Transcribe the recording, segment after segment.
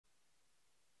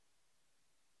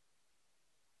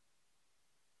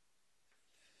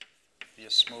be a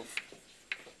smooth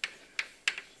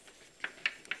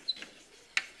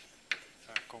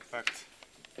compact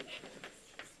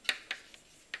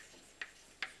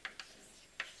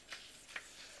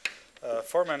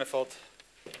form manifold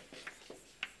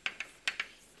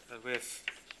with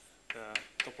the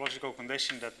topological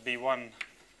condition that B1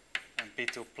 and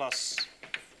B2 plus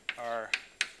are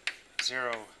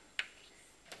 0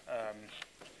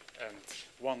 and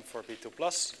 1 for B2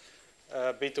 plus.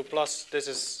 B2 plus,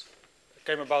 this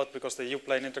came about because the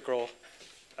U-plane integral,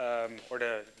 or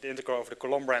the integral over the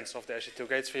Coulomb-branch of the SU2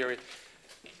 gauge theory,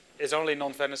 is only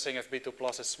non-vanishing if B2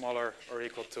 plus is smaller or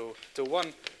equal to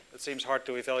 1. It seems hard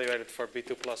to evaluate it for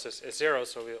B2 plus is 0,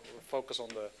 so we'll focus on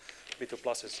the B2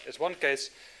 plus is one case.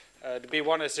 The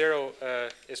B1 is 0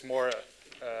 is more,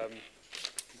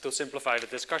 to simplify the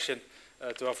discussion,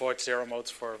 to avoid zero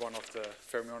modes for one of the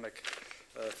fermionic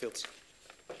fields.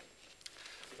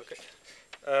 Okay.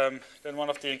 Then one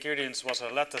of the ingredients was a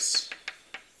lattice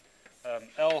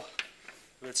L,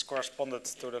 which corresponded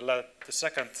to the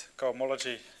second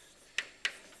cohomology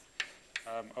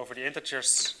over the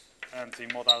integers, and we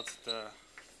mod out the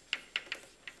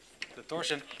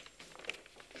torsion.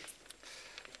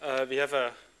 We have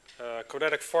a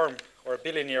quadratic form or a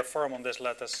bilinear form on this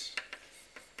lattice.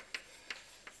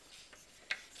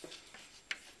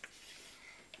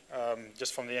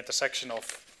 Just from the intersection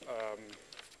of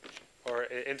or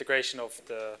integration of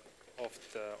the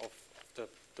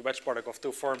wedge product of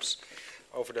two forms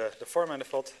over the form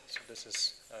manifold. So this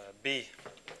is B,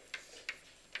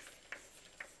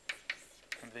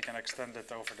 and we can extend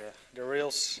it over the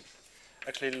reals.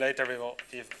 Actually, later we will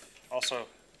also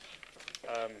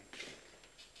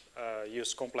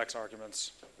use complex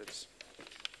arguments.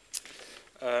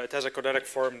 It has a quadratic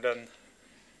form then.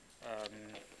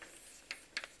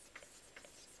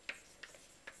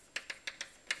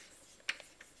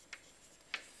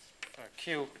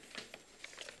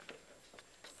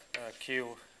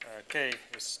 K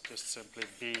is just simply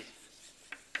B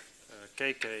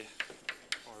KK,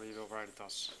 or we will write it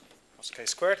as K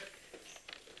squared.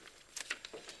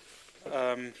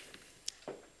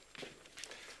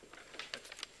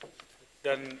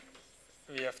 Then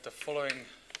we have the following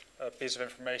piece of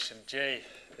information. J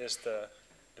is the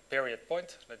period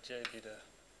point. Let J be the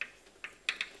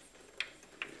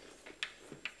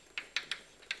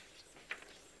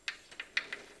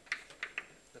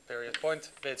period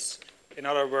point. It's, in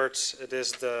other words, it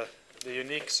is the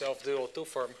unique self-dual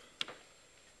two-form.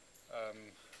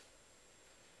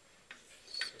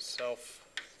 Self-dual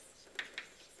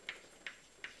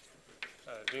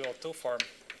two-form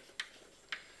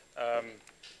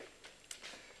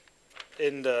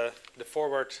in the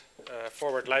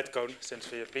forward light cone.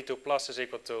 Since we have B2 plus is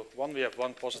equal to 1, we have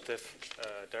one positive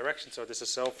direction. So this is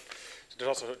self. So there's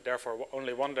also therefore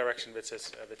only one direction which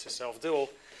is self-dual.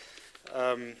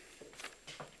 So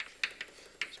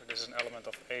this is an element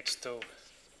of H2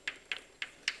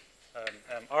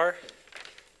 MR.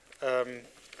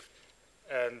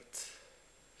 And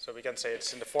so we can say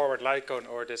it's in the forward light cone,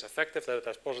 or it is effective, that it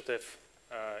has positive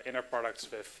inner products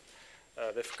with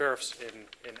curves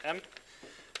in M.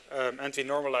 And we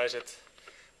normalize it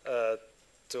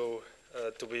to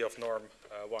be of norm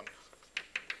 1.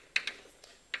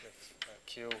 If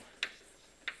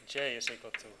Qj is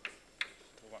equal to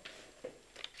 1.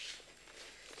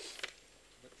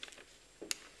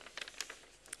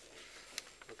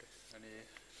 Okay, any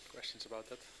questions about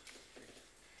that?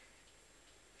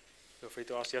 Feel free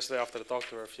to ask. Yesterday after the talk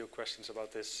there were a few questions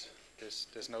about this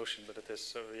notion, but it is,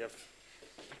 so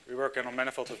we work on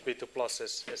manifold with B2 plus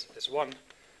is 1.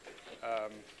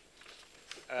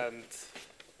 And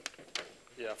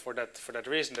yeah, for that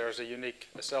reason, there is a unique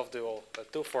self-dual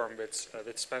two-form which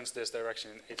spans this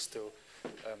direction in H2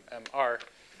 MR,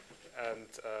 and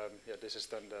yeah, this is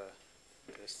then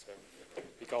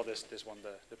we call this one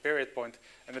the period point,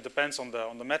 and it depends on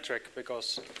the metric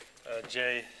because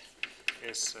J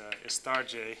is star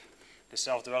J. The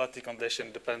self-duality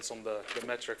condition depends on the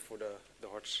metric for the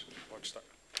Hodge star.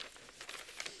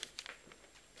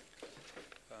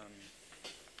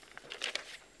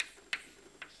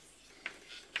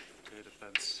 J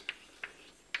depends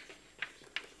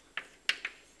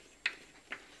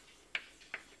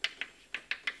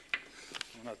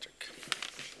on the metric.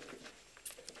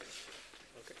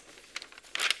 Okay.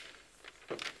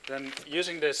 Then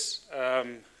using this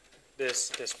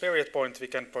this period point, we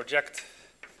can project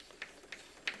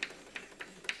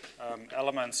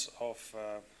elements of,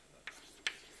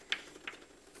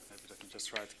 maybe let me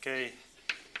just write K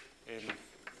in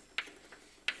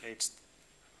H,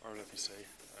 or let me say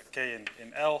K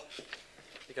in L.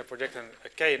 We can project a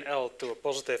K in L to a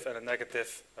positive and a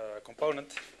negative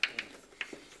component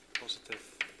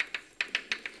positive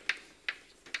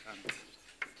and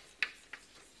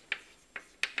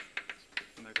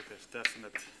negative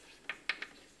definite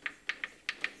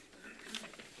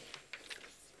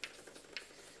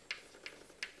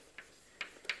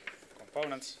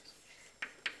components.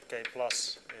 K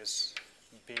plus is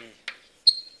B,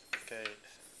 K,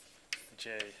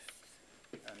 J,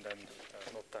 and then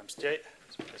not times J.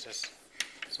 So this is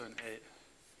so in A,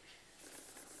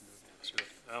 so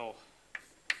L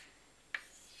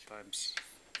times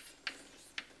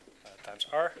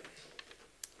R,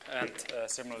 and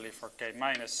similarly for K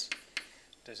minus,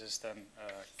 this is then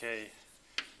K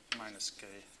minus K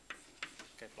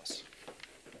plus.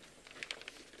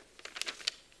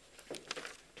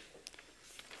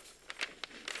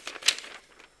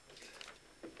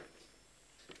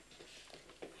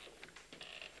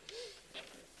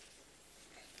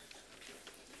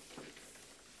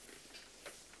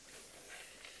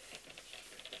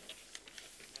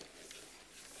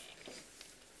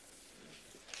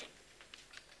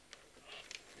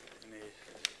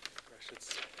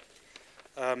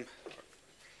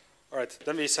 All right,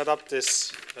 then we set up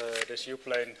this this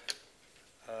U-plane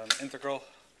integral.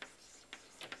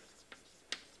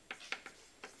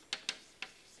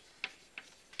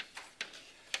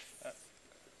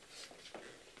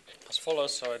 As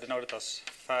follows, so I denote it as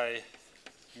phi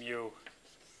mu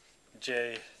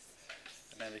j,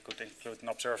 and then we could include an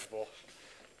observable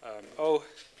O,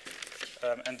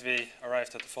 and we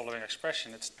arrived at the following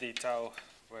expression. It's d tau,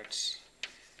 where it's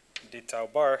d tau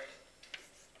bar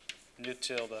nu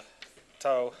tilde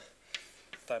tau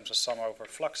times the sum over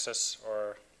fluxes,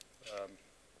 or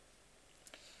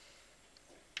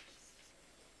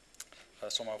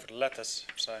sum over the lattice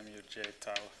psi mu j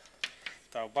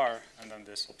tau bar, and then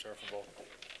this observable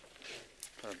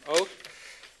O.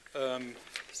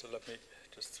 So let me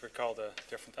just recall the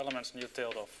different elements. Nu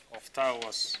tilde of tau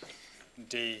was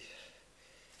d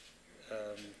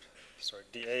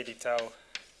dA d tau,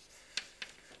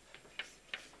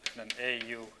 and then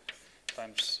AU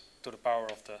times to the power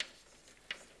of the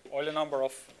Euler number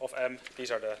of M.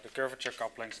 These are the curvature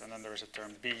couplings, and then there is a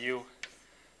term BU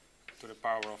to the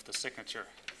power of the signature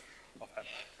of M.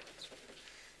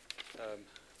 I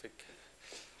think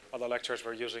other lecturers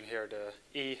were using here the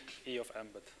E of M,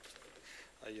 but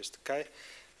I used K.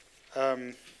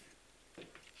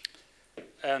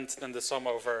 And then the sum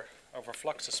over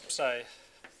fluxes psi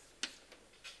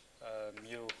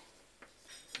mu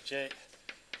j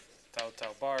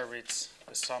tau bar reads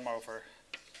the sum over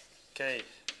K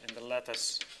in the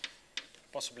lattice,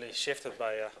 possibly shifted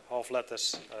by a half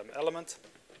lattice element.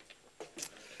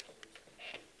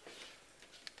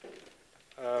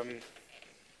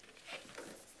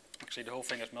 Actually, the whole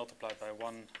thing is multiplied by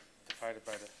 1 divided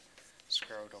by the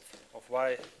square root of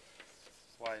y.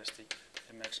 Y is the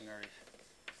imaginary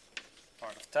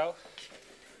part of tau.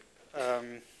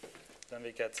 Then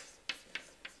we get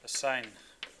a sine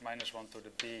minus 1 to the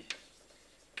b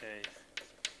k.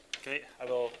 I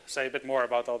will say a bit more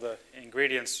about all the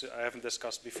ingredients I haven't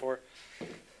discussed before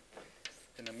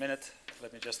in a minute.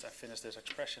 Let me just finish this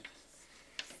expression.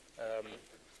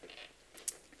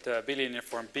 The bilinear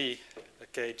form B, the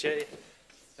kj,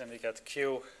 then we get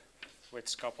q,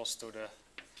 which couples to the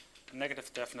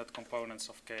negative definite components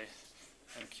of k,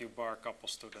 and q bar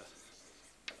couples to the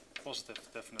positive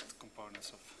definite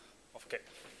components of k.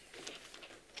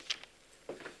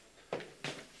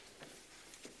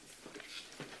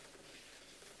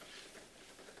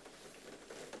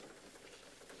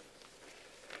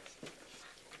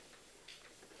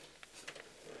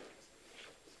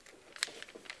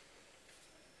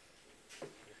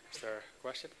 Is there a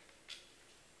question?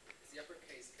 Is the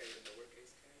uppercase K the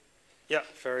lowercase k? Yeah,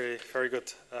 very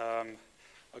good.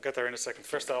 I'll get there in a second.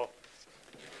 First, I'll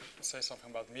say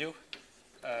something about mu.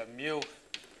 Mu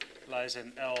lies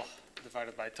in L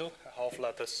divided by 2, a half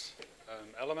lattice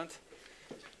element.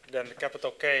 Then the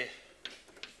capital K,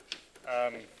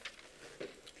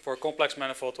 for a complex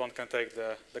manifold, one can take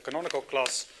the canonical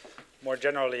class. More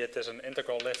generally, it is an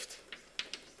integral lift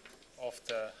of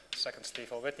the second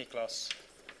Stiefel-Whitney class.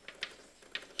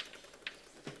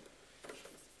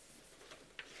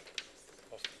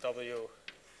 Of W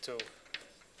to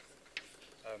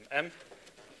M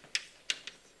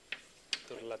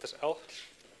to the lattice L.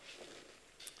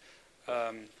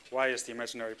 Y is the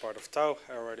imaginary part of tau,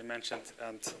 I already mentioned,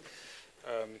 and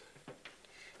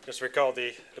just recall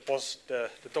the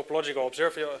topological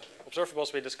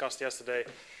observables we discussed yesterday.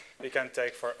 We can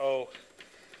take for O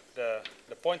the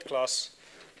point class,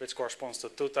 which corresponds to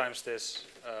 2 times this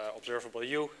observable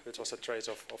U, which was a trace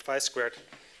of phi squared.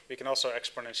 We can also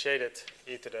exponentiate it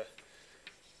e to the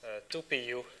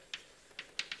 2pu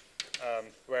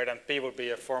where then P would be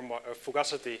a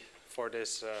fugacity for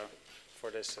this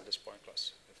this point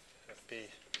class. If P a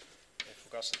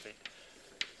fugacity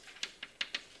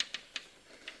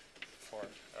for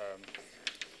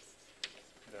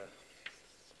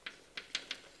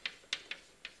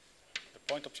the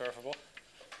point observable.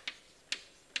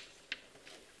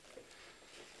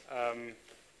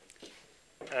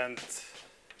 And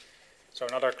so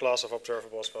another class of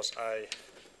observables was I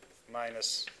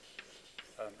minus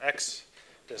x.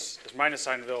 This minus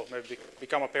sign will maybe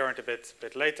become apparent a bit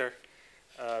later,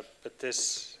 but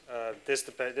this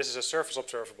is a surface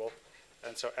observable,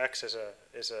 and so x is a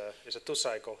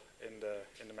 2-cycle in the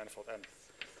manifold M.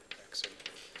 X in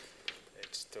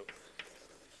H2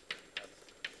 M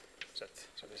Z.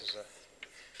 So this is a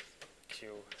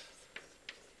Q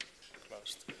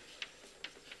closed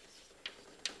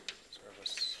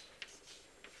surface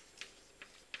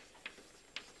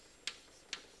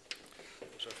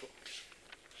observable.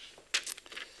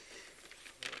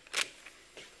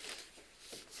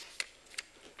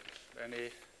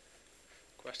 Any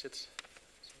questions?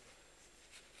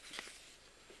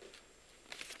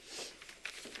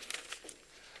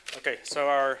 Okay, so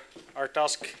our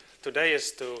task today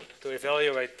is to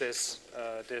evaluate this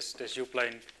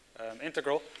U-plane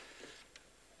integral,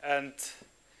 and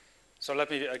so let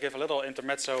me give a little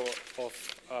intermezzo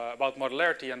of about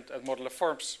modularity and modular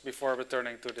forms before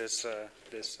returning to this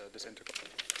integral.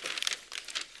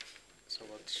 So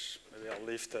maybe I'll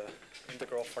leave the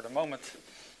integral for the moment.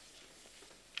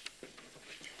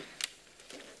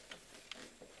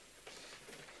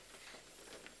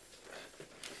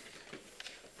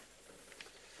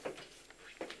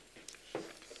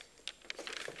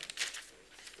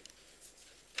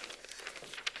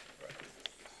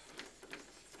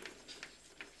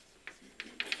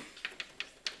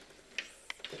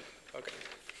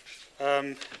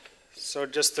 So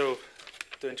just to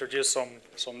introduce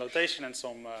some notation and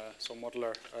some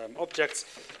modular objects,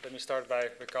 let me start by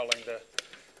recalling the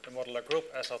modular group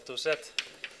SL2Z,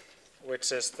 which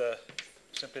is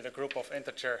simply the group of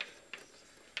integer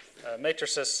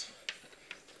matrices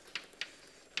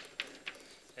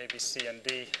A, B, C, and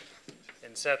D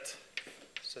in Z,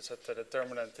 such that the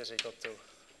determinant is equal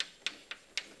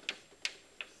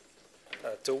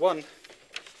to 1,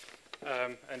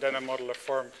 and then a modular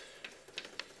form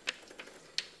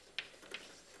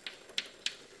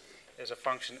is a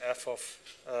function f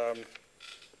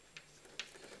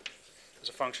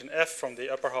from the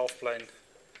upper half plane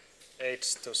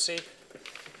H to C,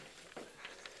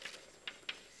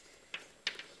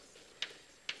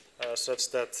 such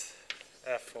that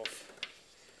f of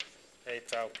A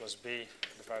tau plus B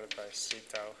divided by C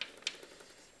tau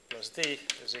plus D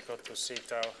is equal to C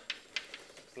tau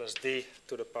plus D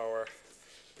to the power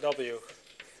W,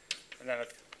 and then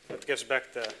it gives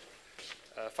back the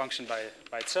function by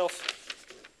itself,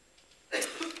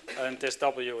 and this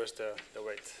W is the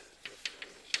weight.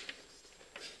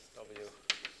 W,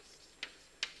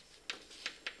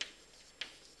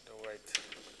 the weight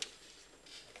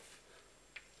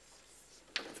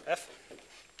of F.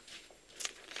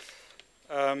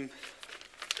 All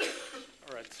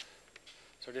right.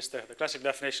 So this is the classic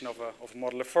definition of a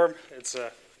modular form. It's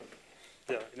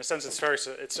yeah, in a sense,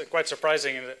 it's quite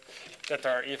surprising that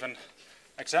there are even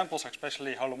examples,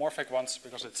 especially holomorphic ones,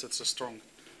 because it's a strong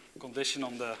condition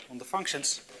on the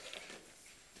functions.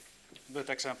 But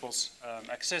examples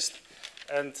exist,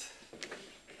 and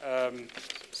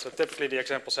so typically the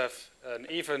examples have an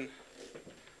even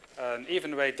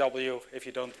weight W if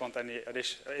you don't want any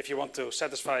addition. If you want to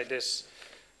satisfy this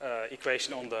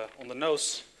equation on the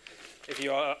nose, if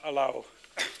you allow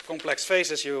complex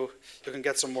phases, you can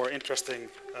get some more interesting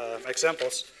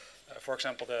examples. For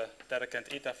example, the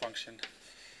Dedekind eta function.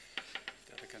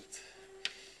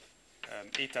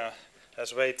 Eta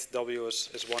has weight W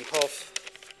is 1/2,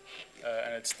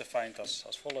 and it's defined as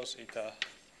follows: eta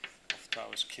of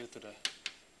tau is q to the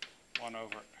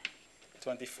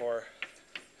 1/24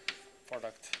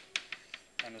 product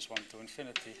minus 1 to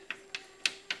infinity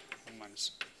 1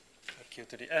 minus q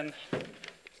to the n,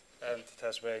 and it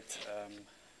has weight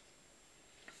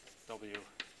W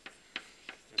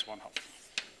is 1/2.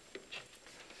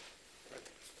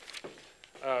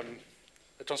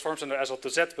 It transforms under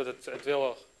SL2Z, but it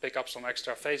will pick up some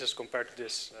extra phases compared to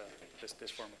this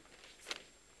formula.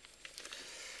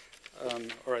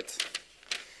 All right.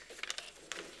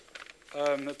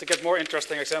 To get more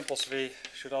interesting examples, we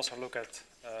should also look at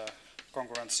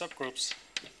congruent subgroups.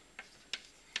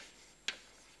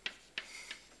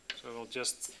 So we'll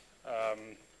just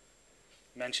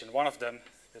mention one of them.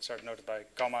 It's noted by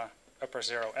gamma upper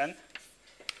 0 n.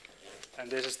 And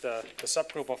this is the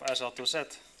subgroup of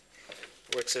SL2Z.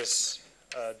 which is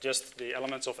just the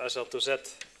elements of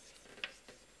SL2Z.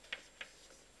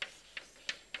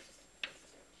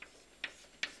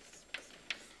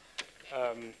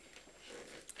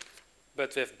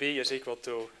 But with B is equal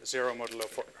to 0 modulo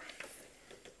 4.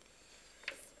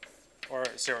 Or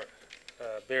 0,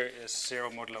 B is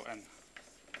 0 modulo N.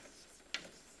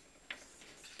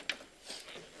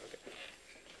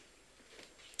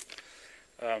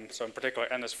 Okay. So in particular,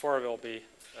 N is 4 will be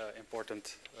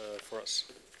important for us.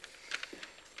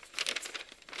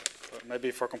 But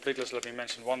maybe for completeness, let me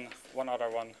mention one other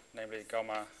one, namely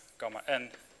gamma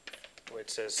N,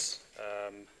 which is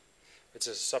a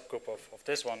subgroup of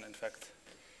this one, in fact,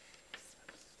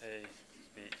 A,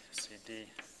 B, C,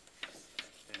 D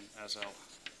in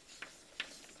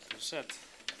SL2Z,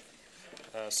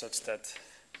 such that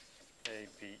A,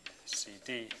 B, C,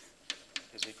 D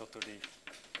is equal to the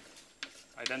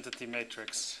identity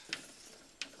matrix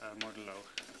modulo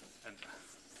N.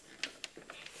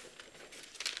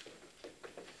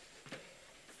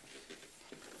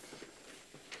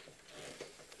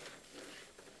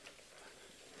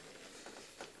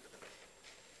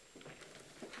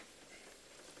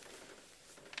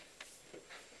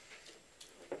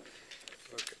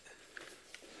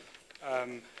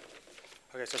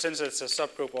 Okay, so since it's a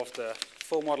subgroup of the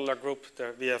full modular group,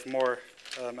 we have more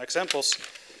examples,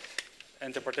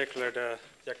 and in particular the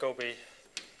Jacobi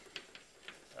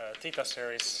theta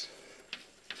series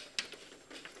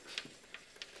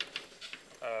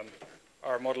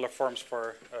are modular forms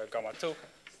for gamma 2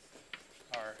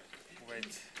 are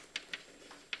weight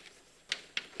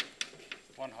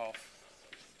 1/2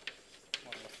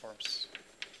 modular forms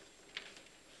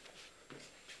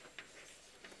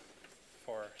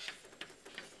for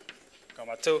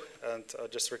gamma 2, and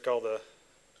just recall the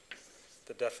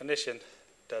definition.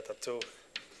 Delta 2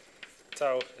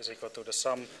 tau is equal to the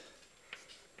sum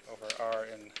over R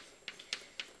in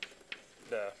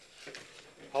the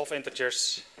half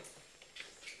integers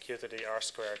q to the R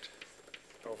squared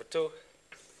over 2.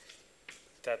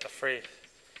 Delta 3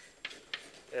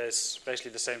 is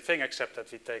basically the same thing, except that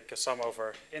we take a sum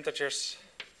over integers,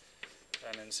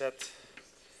 and in Z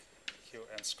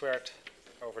qn squared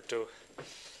over 2,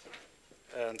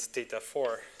 and theta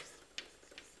 4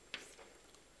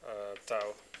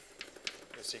 tau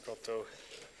is equal to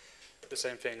the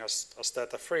same thing as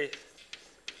theta 3,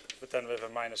 but then with a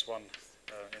 -1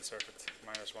 inserted,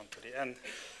 -1 to the n,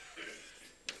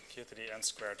 q to the n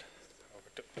squared over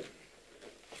 2.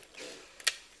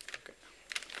 Okay.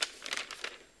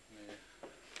 Any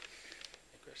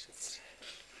questions?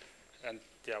 And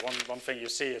yeah, one thing you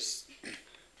see is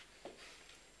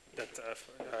that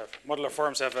modular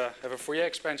forms have a Fourier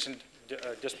expansion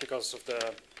just because of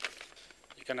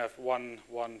you can have 1,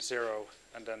 1, 0,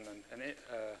 and then an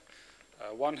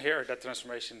 1 here. That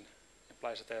transformation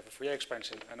implies that they have a Fourier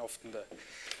expansion, and often the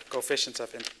coefficients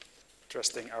have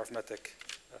interesting arithmetic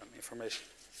information.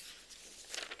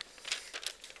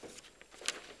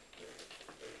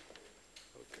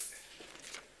 Okay.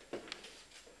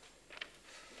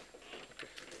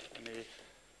 Any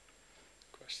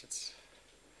questions?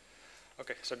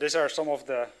 Okay, so these are some of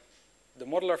the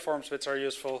modular forms which are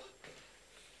useful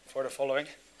for the following.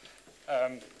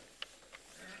 And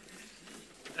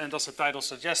as the title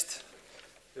suggests,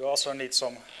 you also need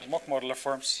some mock modular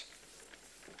forms,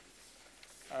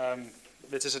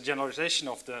 which is a generalization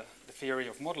of the theory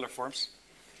of modular forms,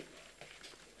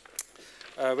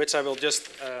 which I will just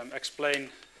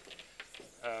explain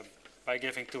by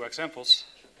giving 2 examples.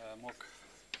 Mock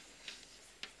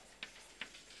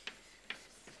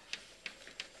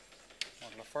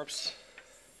modular forms.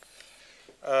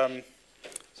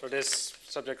 So this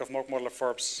subject of mock modular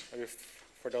forms,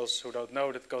 for those who don't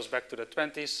know, that goes back to the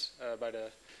 20s by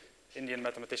the Indian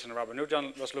mathematician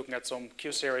Ramanujan, was looking at some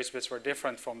Q series which were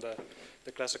different from the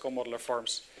classical modular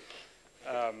forms.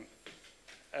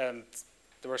 And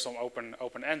there were some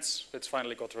open ends which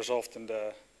finally got resolved in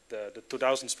the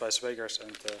 2000s by Swagers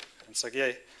and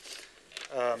Sagier.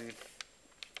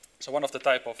 So one of the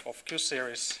type of Q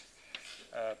series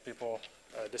people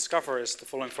discover is the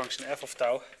following function f of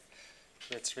tau,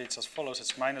 which reads as follows.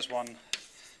 It's -1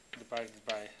 divided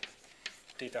by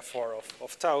theta 4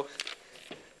 of tau,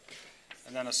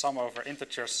 and then a sum over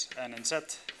integers n and z,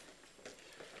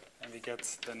 and we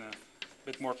get then a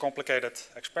bit more complicated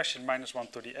expression, -1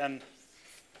 to the n,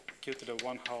 q to the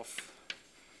 1/2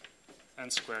 n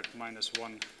squared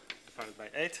 -1 divided by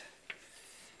 8,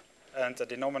 and the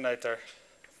denominator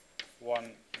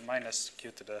 1 minus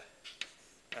q to the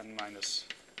n minus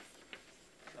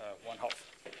 1/2.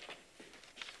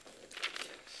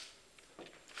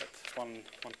 But one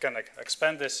can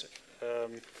expand this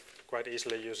quite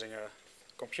easily using a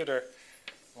computer,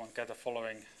 one get the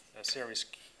following series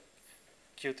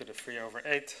q to the 3 over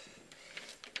 8,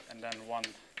 and then 1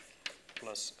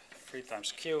 plus 3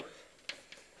 times q,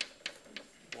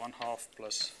 1/2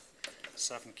 plus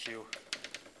 7q,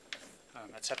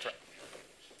 etc.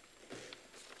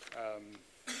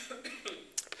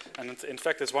 And in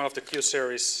fact, it's one of the q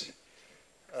series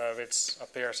which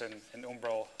appears in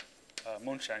Umbral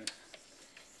moonshine.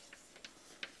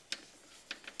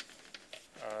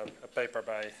 A paper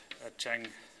by Cheng,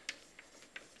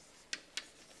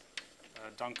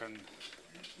 Duncan,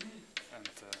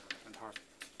 and Harvey.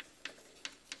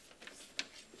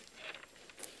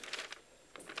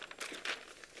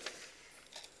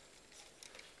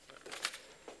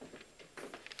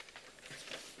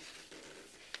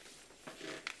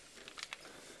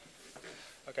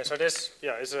 Okay, so this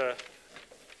is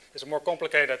a more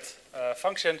complicated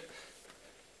function,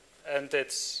 and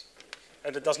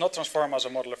it does not transform as a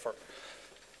modular form.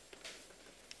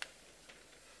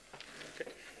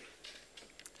 Okay.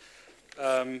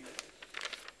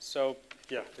 So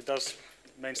it does.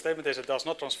 Main statement is it does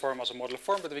not transform as a modular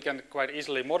form, but we can quite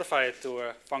easily modify it to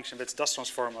a function which does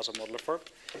transform as a modular form.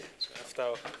 So f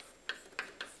tau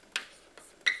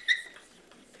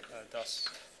does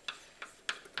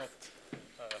not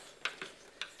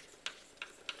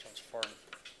transform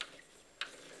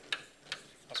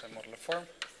as a modular form.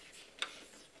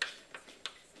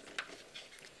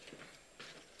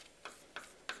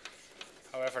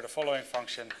 However, the following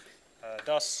function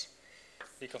does.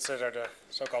 We consider the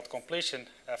so-called completion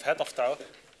f hat of tau.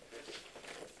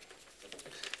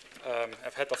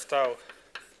 F hat of tau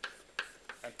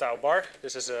and tau bar.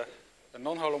 This is a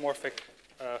non-holomorphic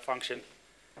function.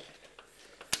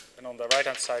 And on the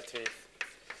right-hand side,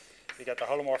 we get the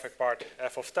holomorphic part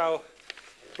f of tau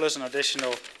plus an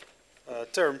additional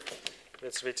term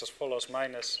which reads as follows: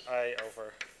 minus I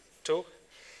over 2,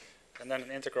 and then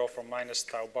an integral from minus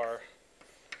tau bar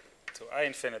to I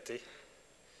infinity.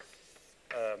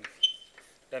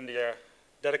 Then the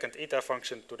dedicant eta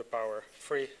function to the power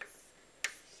 3,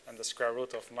 and the square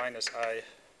root of minus I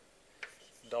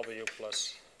w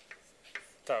plus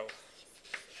tau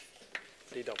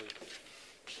dw.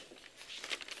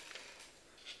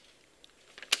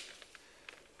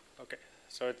 Okay,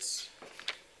 so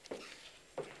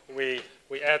we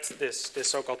add this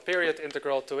so-called period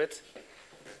integral to it,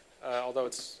 although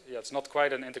it's not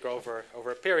quite an integral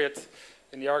over a period.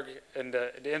 The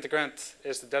integrand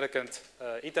is the dedicant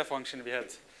eta function we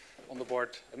had on the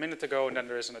board a minute ago, and then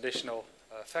there is an additional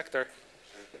factor.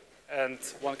 And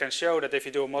one can show that if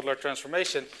you do a modular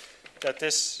transformation, that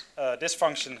this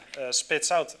function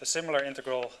spits out a similar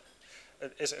integral.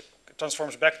 It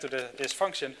transforms back to this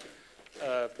function,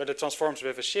 but it transforms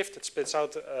with a shift. It spits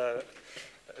out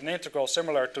an integral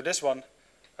similar to this one,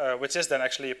 which is then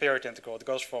actually a period integral. It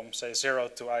goes from, say, 0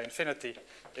 to I infinity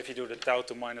if you do the tau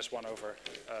to minus 1 over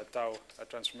tau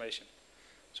transformation.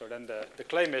 So then the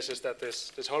claim is that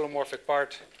this holomorphic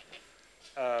part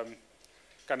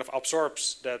kind of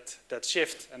absorbs that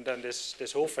shift, and then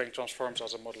this whole thing transforms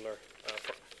as a modular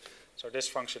form. So this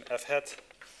function f hat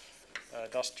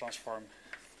does transform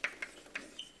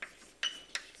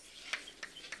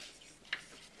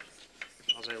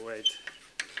as a weight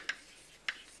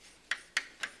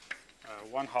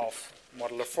 1/2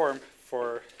 modular form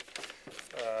for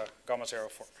gamma 0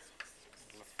 form.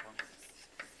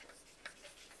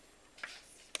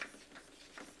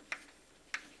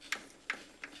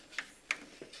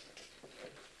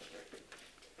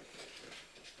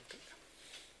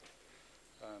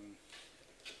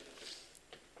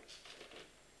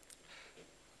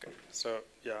 Okay, so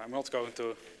I'm not going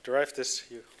to derive this.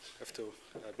 You have to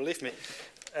believe me.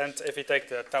 And if we take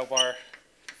the tau bar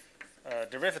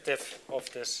derivative of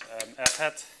this f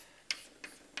hat,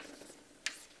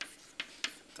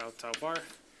 tau bar,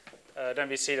 then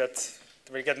we see that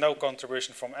we get no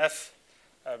contribution from f,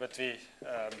 but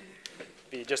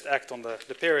we just act on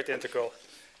the period integral,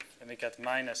 and we get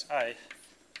minus I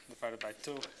divided by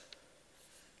 2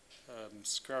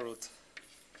 square root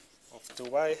of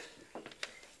 2y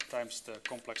times the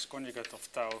complex conjugate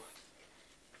of tau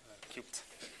cubed.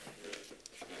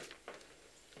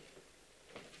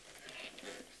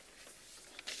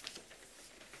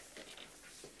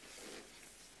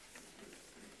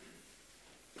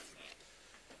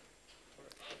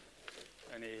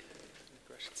 Any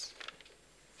questions?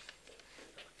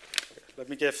 Let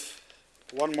me give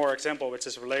one more example, which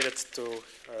is related to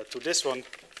this one.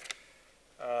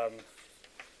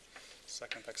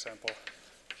 Second example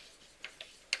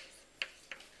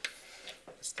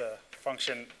is the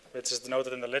function which is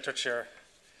denoted in the literature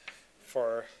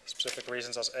for specific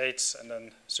reasons as h and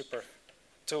then super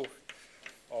 2.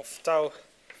 of tau,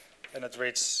 and it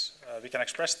reads, we can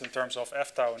express it in terms of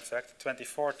f tau, in fact,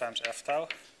 24 times f tau.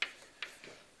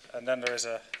 And then there is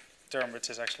a term which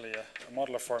is actually a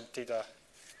modular form theta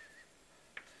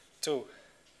 2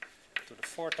 to the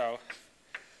 4 tau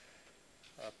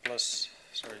plus,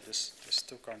 sorry, this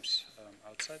 2 comes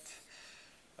outside,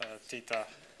 theta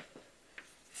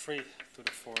 3 to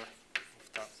the 4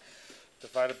 of tau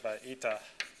divided by eta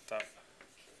tau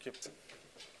cubed.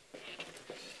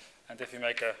 And if you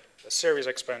make a series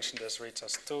expansion, this reads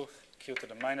as 2 q to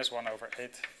the minus 1 over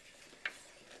 8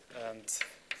 and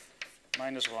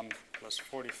minus 1 plus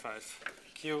 45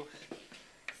 q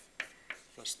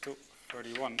plus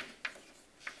 231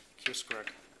 q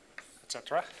squared,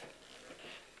 etc.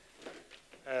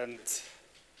 And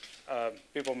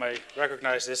people may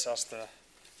recognize this as the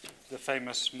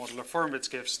famous modular form, which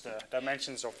gives the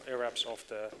dimensions of irreps of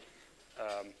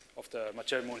the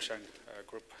Mathieu-Moonshine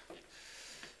group.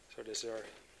 So these are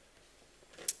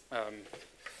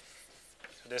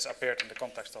this appeared in the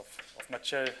context of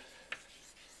Mathieu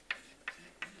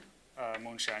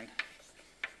Moonshine,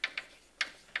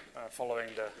 following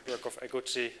the work of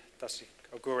Eguchi,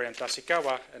 Oguri, and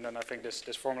Tashikawa, and then I think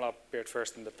this formula appeared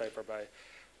first in the paper by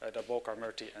Dabolkar,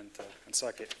 Murthy, and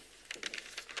Saki.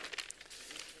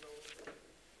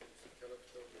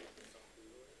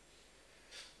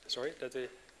 Sorry, that we. Is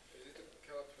it a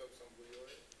character of some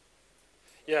Bouillon?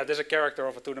 Yeah, there's a character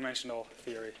of a two-dimensional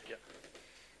theory. Yeah,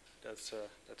 that's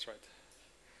right.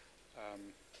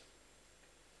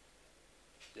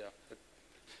 Yeah,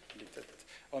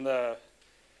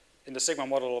 in the sigma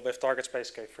model with target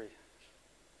space K3.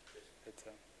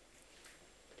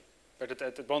 But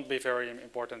it won't be very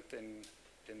important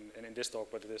in this talk,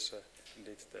 but it is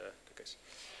indeed the case.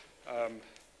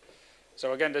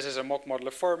 So again, this is a mock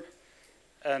modular form,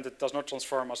 and it does not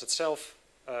transform as itself,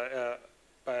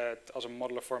 as a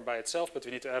modular form by itself, but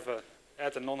we need to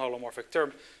add a non-holomorphic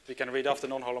term. We can read off the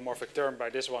non-holomorphic term by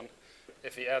this one.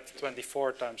 If we add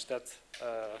 24 times that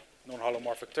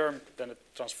non-holomorphic term, then it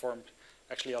transformed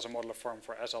actually as a modular form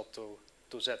for SL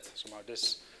to Z. So now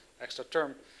this extra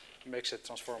term makes it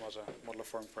transform as a modular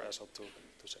form for SL to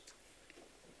Z.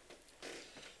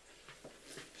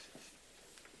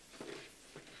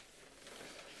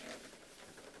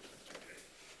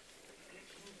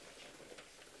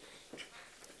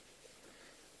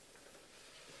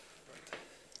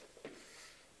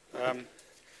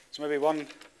 So maybe one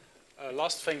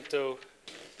last thing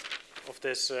of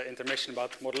this intermission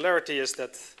about modularity is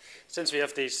that since we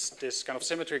have this kind of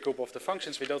symmetry group of the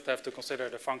functions, we don't have to consider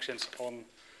the functions on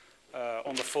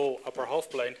the full upper half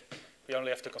plane. We only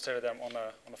have to consider them on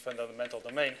a fundamental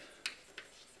domain.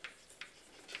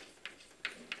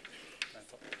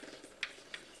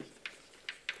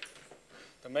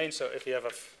 So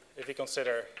if we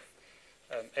consider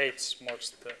H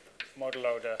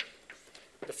modulo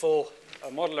the full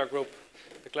modular group,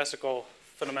 the classical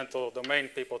fundamental domain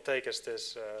people take is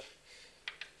this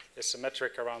is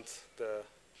symmetric around the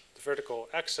vertical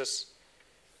axis.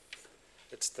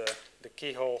 It's the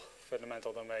keyhole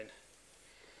fundamental domain.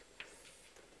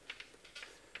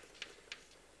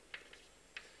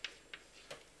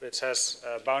 Which has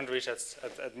boundaries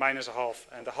at minus a half,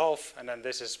 and then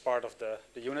this is part of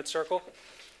the unit circle.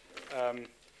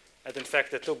 And in fact,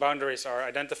 the two boundaries are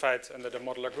identified under the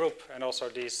modular group, and also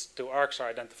these two arcs are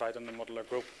identified under the modular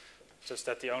group, such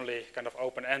that the only kind of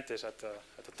open end is at the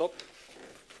top.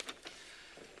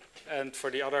 And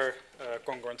for the other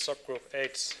congruent subgroup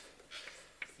H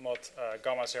mod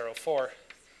gamma 04,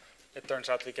 it turns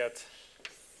out we get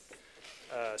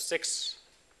six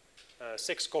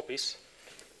copies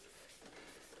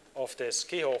of this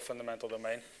keyhole fundamental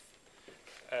domain,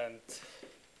 and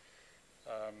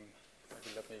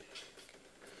maybe let me do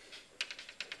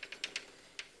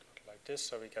it like this.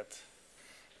 So we get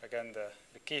again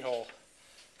the keyhole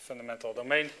fundamental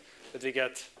domain, but we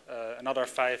get another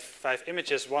five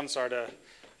images. Ones are the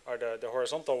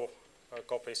horizontal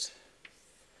copies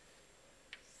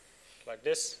like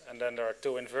this, and then there are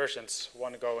two inversions,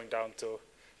 one going down to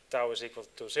tau is equal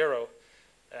to 0,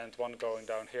 and one going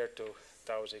down here to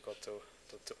tau is equal to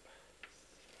 2.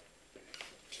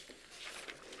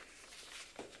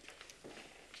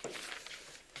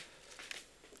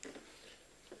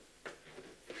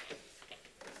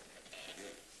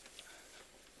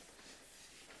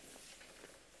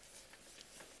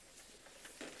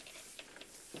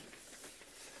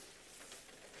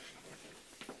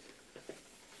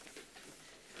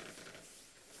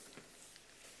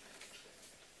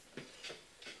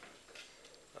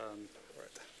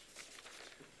 Right.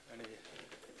 Any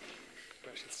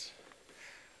questions?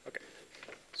 Okay.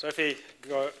 So if we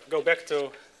go back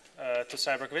to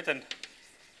Seiberg-Witten,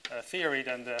 theory,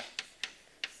 then the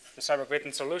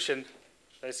Seiberg-Witten solution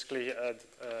basically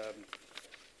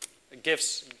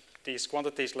gives these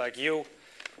quantities like u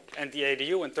and the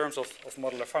ADU in terms of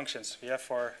modular functions. We have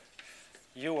for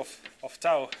u of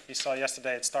tau, we saw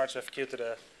yesterday it starts with q to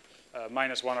the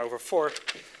minus 1 over 4,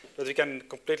 but we can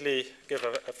completely give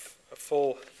a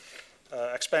full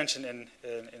expansion in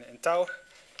tau,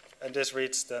 and this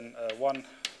reads then 1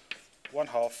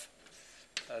 half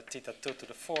theta 2 to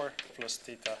the 4 plus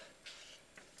theta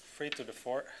 3 to the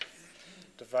 4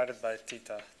 divided by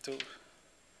theta 2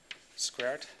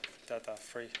 squared, theta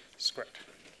 3 squared.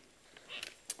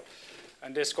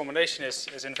 And this combination is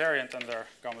invariant under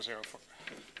gamma 0 4.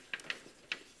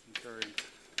 Invariant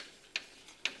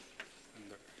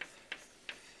under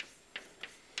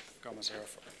gamma 0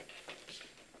 4.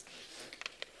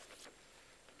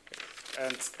 Okay.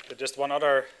 And just one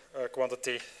other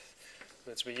quantity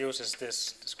which we use is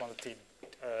this quantity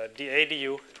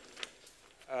dAdu.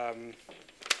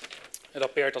 It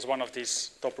appeared as one of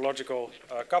these topological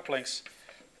couplings,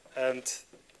 and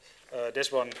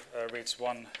this one reads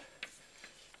 1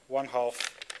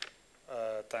 half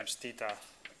times theta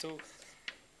 2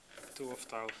 of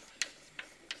tau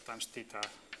times theta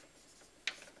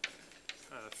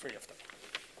 3 of tau.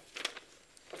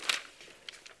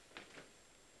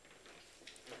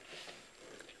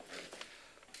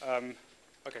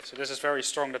 Okay, so this is very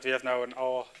strong that we have now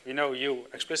we know u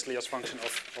explicitly as function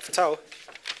of tau.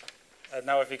 And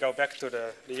now if we go back to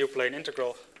the u-plane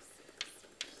integral,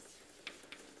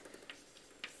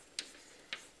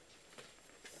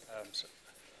 so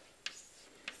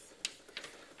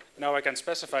now I can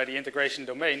specify the integration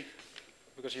domain,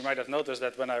 because you might have noticed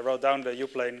that when I wrote down the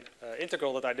u-plane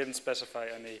integral that I didn't specify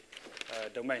any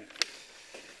domain.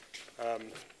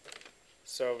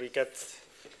 So we get,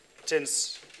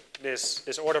 since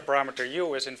this order parameter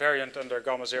u is invariant under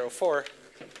gamma 0 4,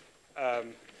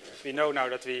 we know now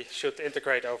that we should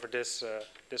integrate over this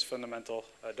fundamental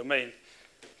domain.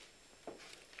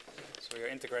 So we are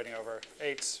integrating over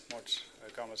 8 mod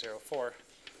gamma 0 4,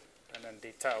 and then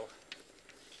d tau,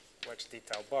 wedge d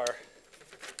tau bar,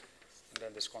 and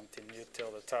then this quantity mu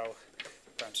tilde tau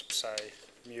times psi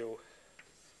mu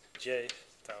j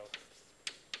tau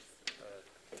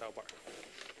tau bar.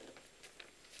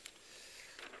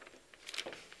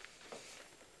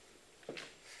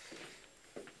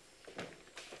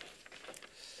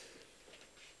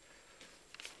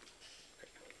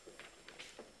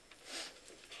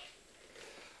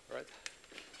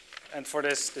 And for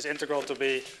this integral to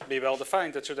be well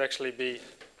defined, it should actually be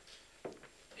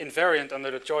invariant under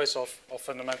the choice of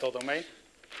fundamental domain.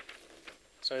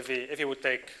 So if you would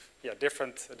take a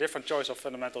different choice of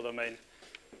fundamental domain,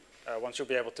 one should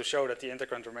be able to show that the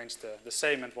integrand remains the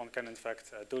same, and one can in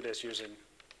fact do this using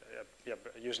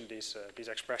these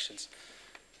expressions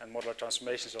and modular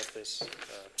transformations of this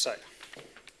psi.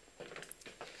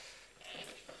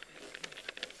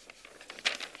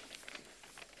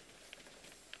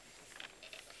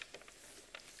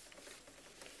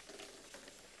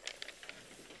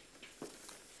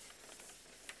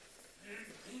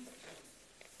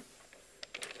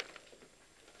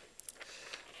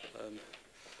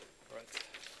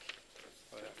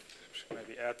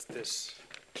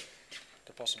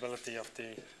 The possibility of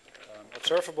the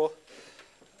observable,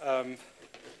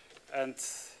 and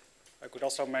I could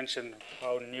also mention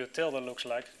how nu tilde looks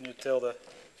like. Nu tilde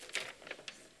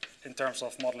in terms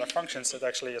of modular functions, it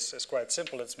actually is quite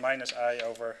simple. It's minus I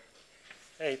over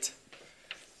 8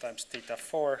 times theta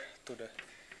 4 to the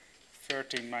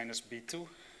 13 minus b2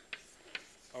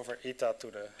 over eta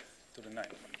to the 9.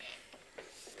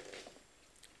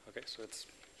 Okay, so it's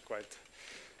quite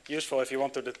useful if you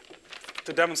want to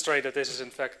demonstrate that this is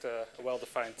in fact a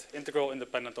well-defined integral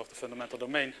independent of the fundamental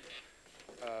domain.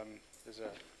 Is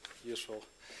a useful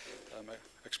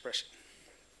expression.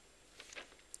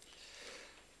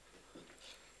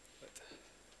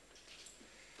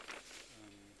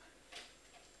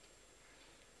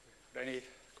 Any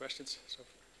questions so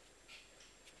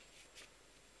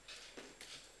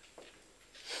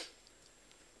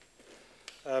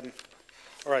far?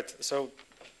 All right, so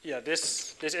yeah,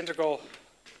 this integral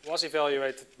was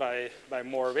evaluated by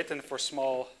Moore-Witten for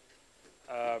small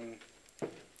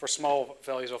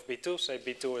values of b2. Say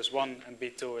b2 is 1 and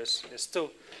b2 is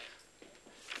 2.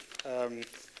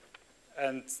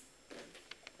 And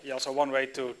yeah, also one way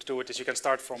to do it is you can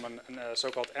start from a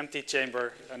so-called empty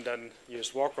chamber and then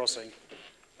use Walk crossing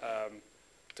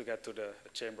to get to the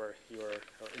chamber you are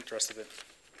interested in.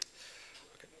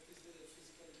 Okay.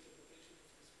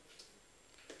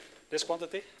 This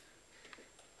quantity?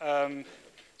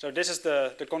 So this is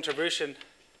the contribution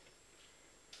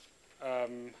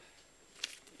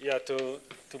yeah, to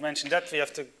mention that, we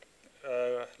have to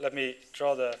let me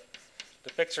draw the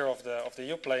picture of the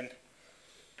U-plane.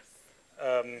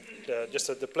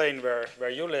 Just the plane where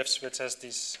U lives, which has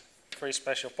these three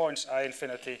special points, I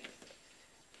infinity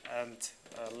and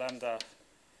lambda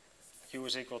U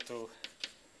is equal to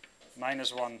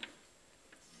 -1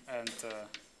 and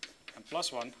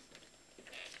 +1.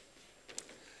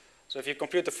 So if you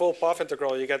compute the full path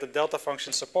integral, you get the delta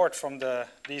function support from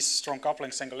these strong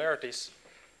coupling singularities.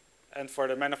 And for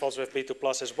the manifolds with B2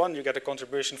 plus is 1, you get a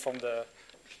contribution from the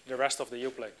rest of the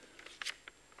U-plane.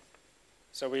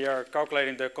 So we are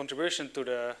calculating the contribution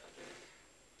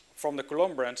from the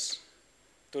Coulomb branch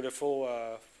to the full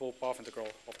path integral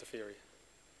of the theory.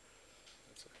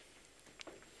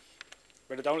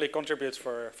 But it only contributes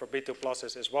for B2 plus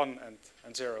is 1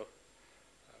 and 0.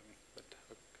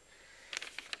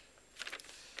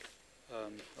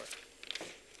 Right.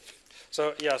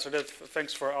 So yeah, so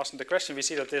thanks for asking the question. We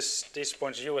see that these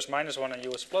points U is -1 and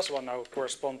U is +1 now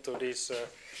correspond to these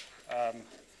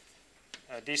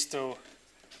two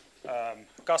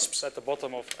cusps at the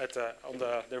bottom on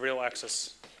the real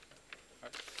axis.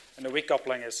 Right. And the weak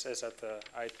coupling is at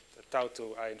tau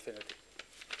to I infinity.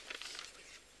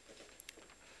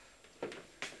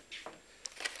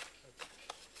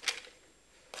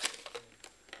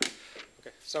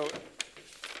 Okay, so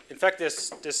in fact,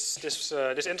 this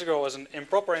integral is an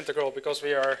improper integral because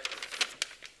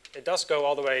it does go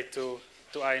all the way to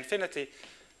I infinity,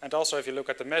 and also if you look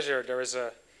at the measure, it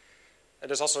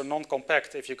is also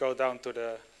non-compact if you go down to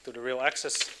the real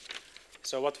axis.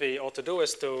 So what we ought to do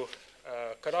is to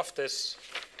cut off the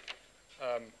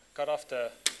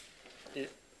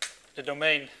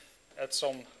domain at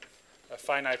some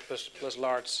finite plus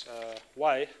large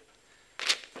y,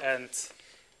 and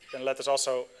then let us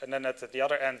also, and then at the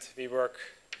other end we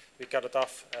cut it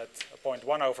off at a point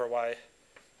 1 over y,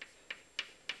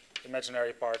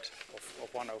 imaginary part of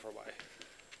 1 over y.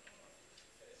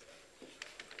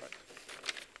 Right.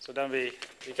 So then we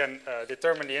can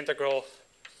determine the integral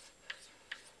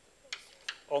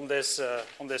on this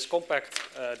compact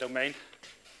domain.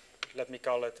 Let me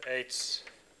call it h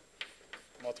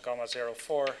mod comma 0,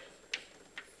 4,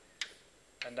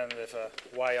 and then with a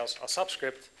y as a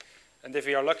subscript. And if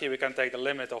we are lucky, we can take the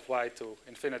limit of y to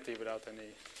infinity without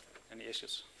any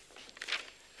issues.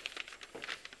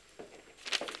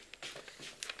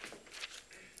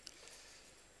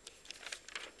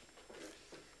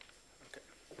 Okay.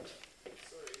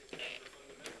 Sorry, the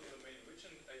fundamental domain, which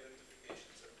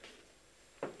identifications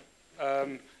are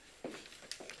made?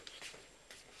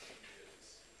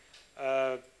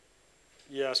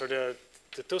 Yeah, so the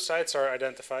two sides are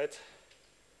identified.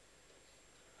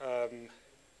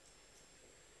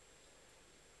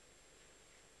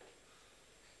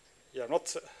 Yeah, I'm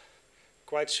not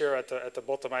quite sure at the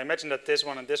bottom. I imagine that this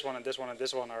one and this one and this one and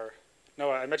this one are.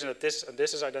 No, I imagine that this and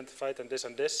this is identified, and this,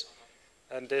 and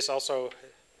this also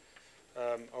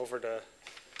over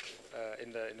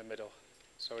in the middle.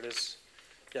 So it is.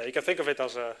 Yeah, you can think of it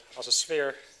as a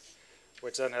sphere,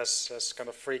 which then has kind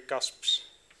of three cusps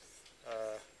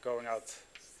going out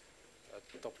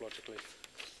topologically.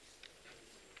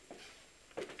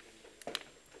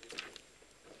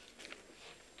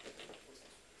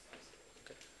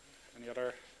 Any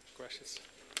other questions?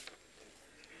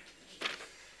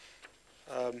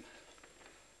 All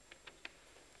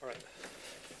right.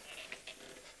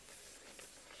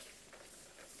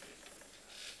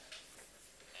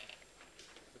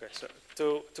 Okay, so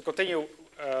to continue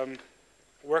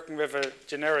working with a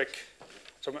generic,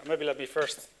 so maybe let me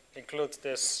first include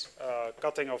this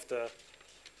cutting of the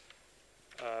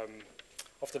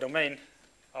domain.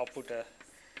 I'll put a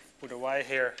y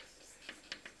here,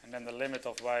 and then the limit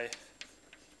of y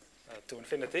to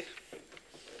infinity.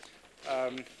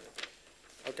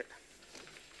 Okay.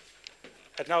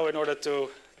 And now, in order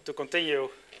to continue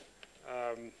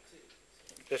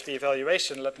with the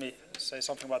evaluation, let me say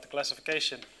something about the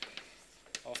classification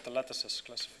of the lattices.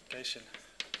 Classification.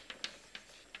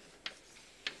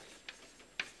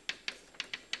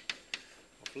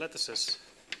 Of lattices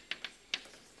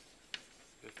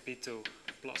with B2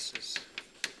 plus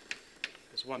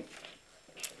is 1.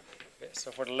 Okay,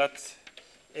 so for the let,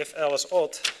 if L is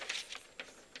odd,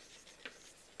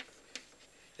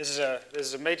 this is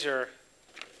a major,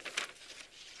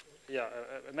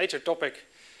 a major topic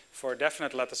for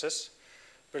definite lattices,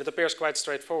 but it appears quite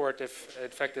straightforward if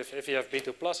you have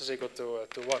B2 plus is equal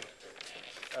to 1.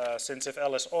 Since if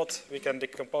L is odd, we can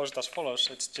decompose it as follows.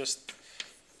 It's just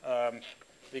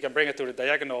we can bring it to the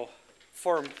diagonal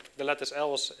form. The lattice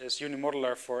L is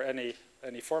unimodular for any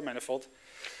form manifold,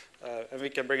 and we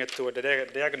can bring it to a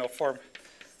diagonal form.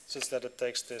 such that it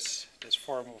takes this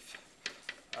form of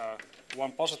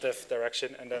one positive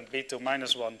direction and then B2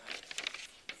 minus one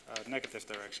negative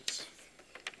directions.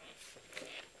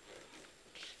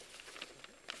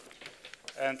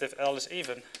 And if L is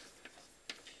even,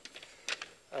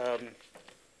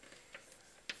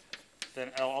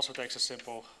 then L also takes a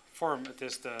simple form. It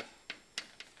is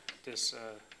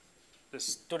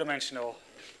this two-dimensional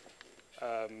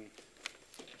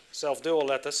self-dual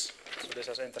lattice. So this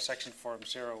has intersection form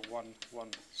 0, 1, 1,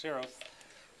 0.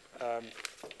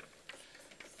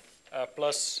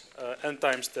 Plus n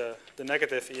times the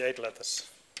negative E8 lattice,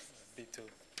 B2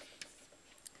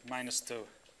 minus 2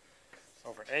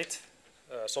 over 8,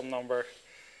 some number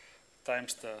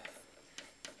times the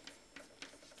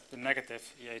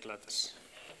negative E8 lattice.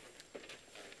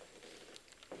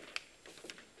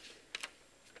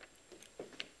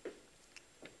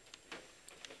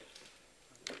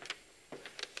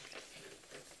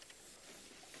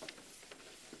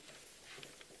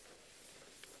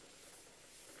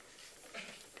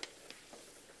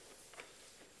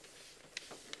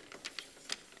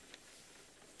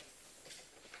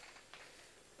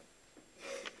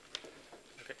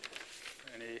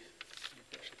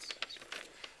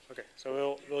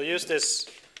 So we'll use this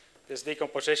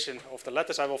decomposition of the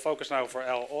lattice. I will focus now for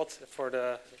L odd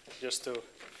just to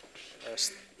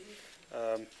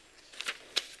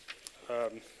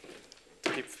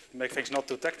make things not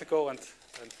too technical and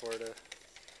to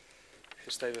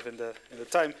stay within the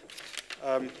time.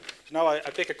 So now I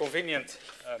pick a convenient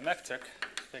metric.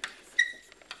 Pick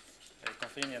a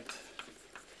convenient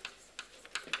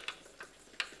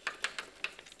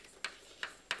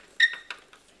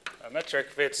metric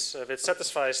which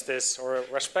satisfies this or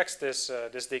respects this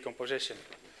decomposition.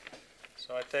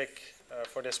 So I take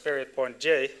for this period point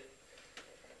j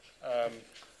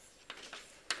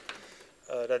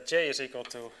that j is equal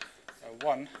to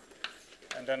 1,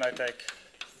 and then I take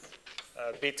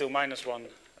b2 minus 1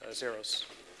 zeros.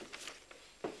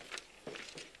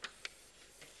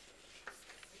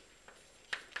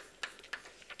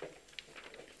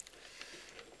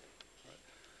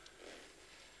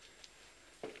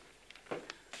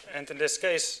 And in this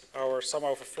case, our sum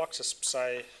over flux is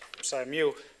psi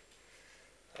mu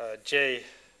j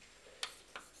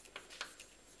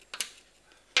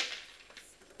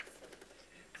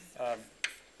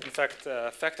in fact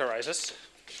factorizes.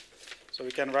 So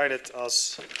we can write it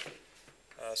as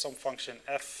some function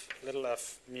f little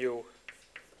f mu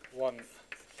 1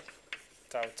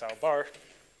 tau tau bar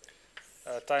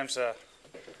times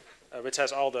which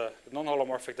has all the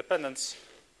non-holomorphic dependence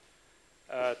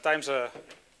times a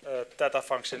theta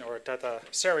function or a theta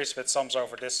series which sums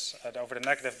over this over the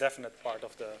negative definite part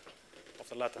of the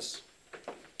lattice.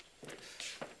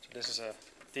 So this is a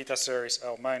theta series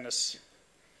L minus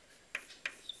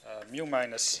mu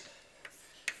minus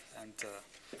and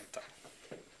tau.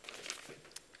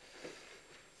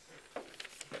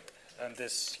 And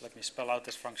this, let me spell out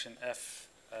this function f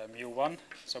mu1.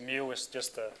 So mu is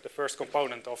just the first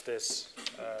component of this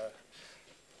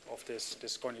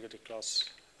conjugated class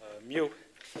mu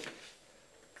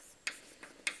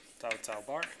tau tau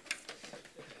bar,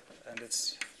 and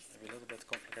it's maybe a little bit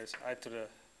complicated. I to the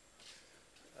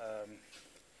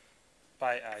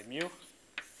pi I mu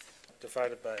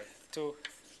divided by 2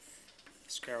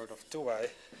 square root of 2I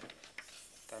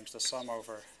times the sum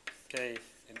over k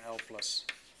in L plus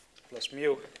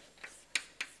mu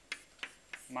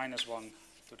minus 1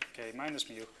 to the k minus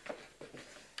mu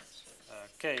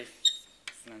k,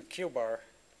 and then q bar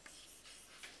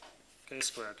k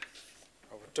squared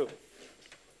over 2.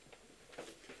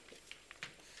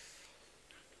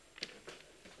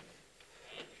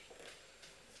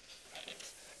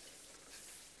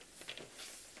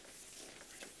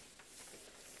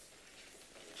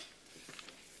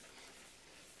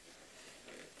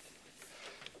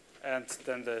 And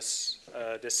then this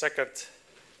second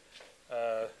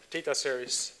theta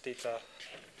series, theta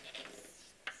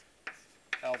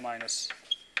L minus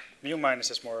mu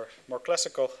minus is more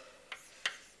classical.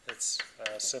 It's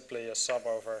simply a sum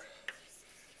over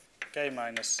k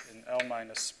minus in L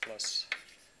minus plus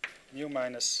mu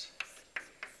minus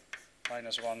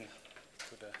 1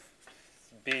 to the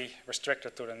b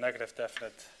restricted to the negative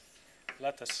definite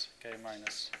lattice k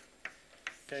minus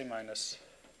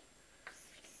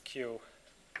q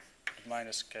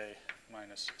minus k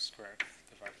minus squared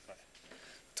divided by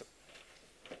 2.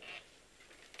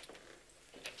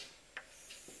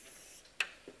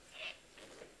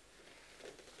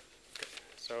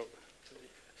 So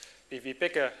if we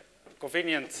pick a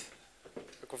convenient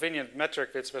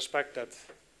metric with respect that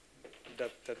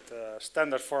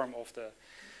standard form of the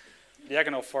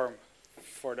diagonal form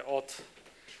for the odd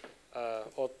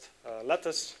odd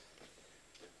lattice,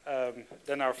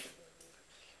 then our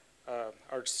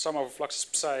sum over fluxes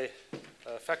psi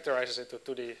factorizes into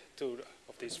two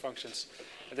of these functions.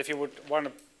 And if you want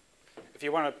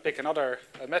to pick another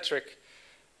metric,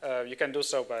 you can do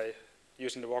so by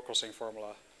using the Walk-Crossing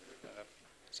formula,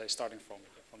 say starting from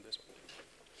this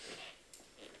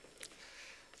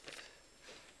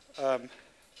one.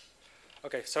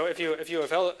 Okay, so if you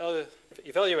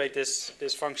evaluate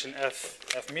this function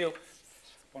f mu,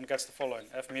 one gets the following: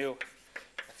 f mu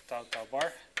of tau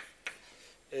bar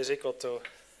is equal to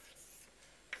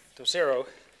 0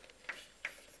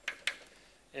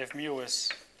 if mu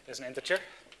is an integer.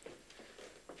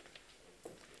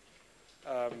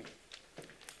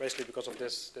 Basically because of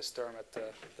this term at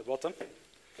the bottom.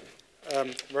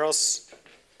 Whereas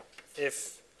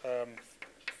if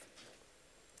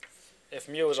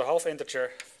mu is a half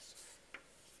integer,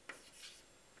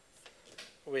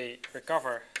 we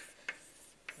recover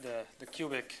the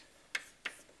cubic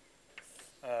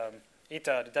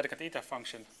eta, the dedicate eta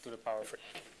function to the power 3.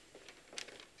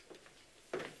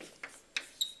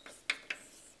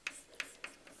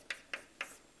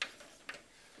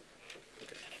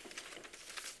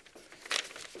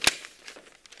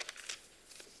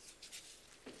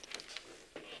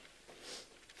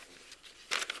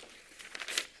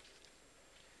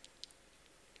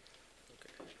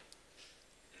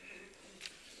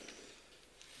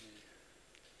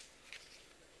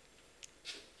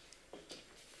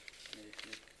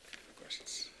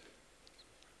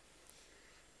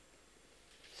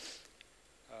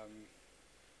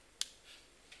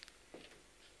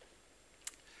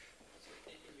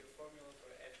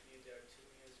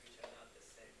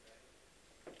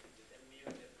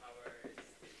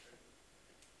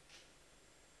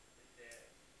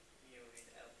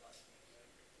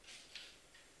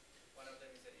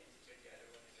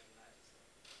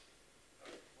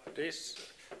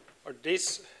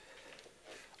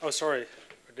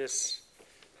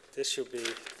 This should be,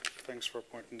 thanks for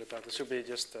pointing that out, this should be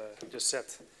just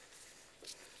set.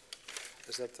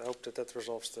 I hope that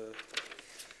resolves the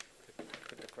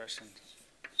question.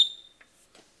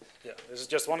 Yeah, this is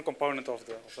just one component of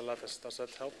the lattice. Does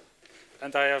that help?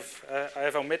 And I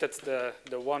have omitted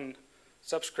the one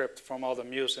subscript from all the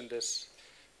mu's in this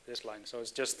line, so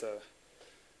it's just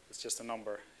a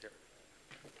number here.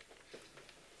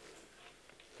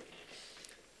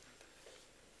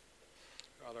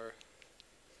 Other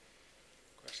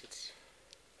questions?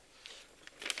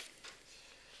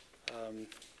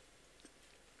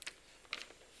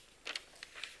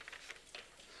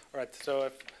 All right,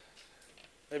 so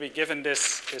maybe given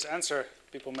this answer,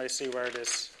 people may see where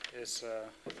this is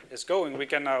going. We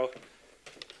can now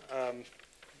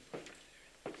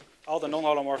all the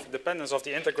non-holomorphic dependence of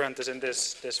the integrand is in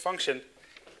this function,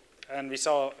 and we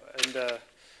saw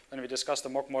when we discussed the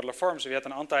mock modular forms, we had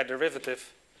an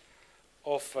antiderivative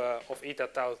of eta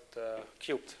tau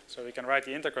cubed. So we can write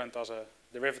the integrand as a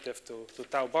derivative to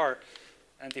tau bar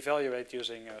and evaluate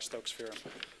using Stokes' theorem.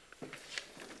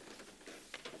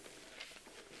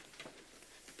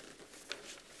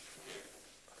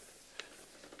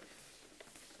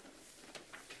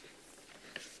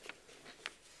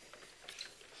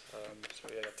 So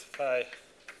we get phi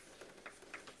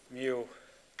mu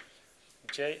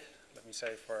j, let me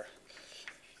say for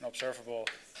an observable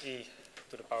e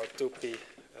to the power 2p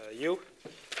u,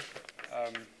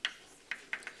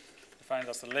 defined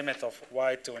as the limit of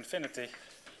y to infinity.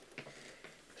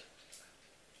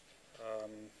 Let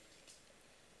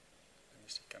me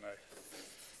see, can I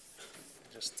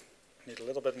just need a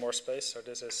little bit more space? So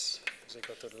this is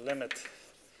equal to the limit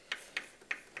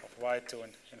of y to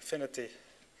infinity,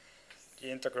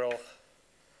 the integral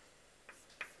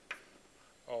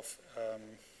of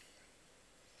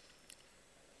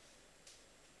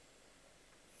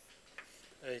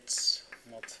h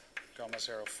mod gamma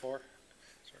 0 4,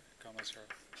 sorry, gamma 0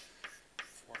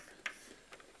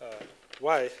 4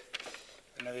 y,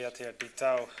 and then we had here d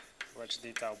tau, which is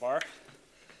d tau bar,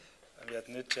 and we had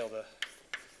nu tilde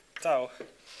tau,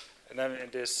 and then in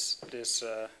this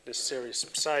series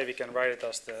psi we can write it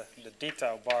as the d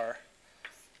tau bar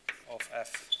of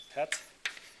f hat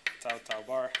tau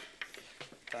bar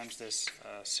times this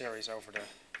series over the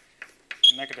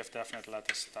negative definite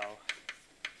lattice tau,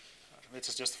 which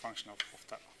is just a function of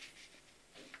tau.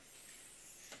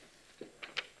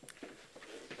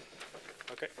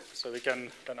 Okay, so we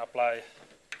can then apply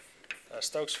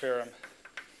Stokes' theorem.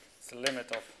 It's the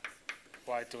limit of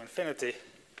y to infinity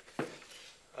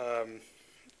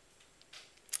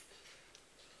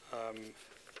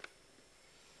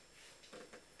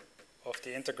of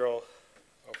the integral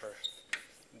over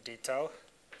d tau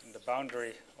the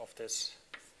boundary of this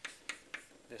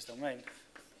domain,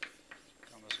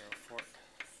 comma 0, 4,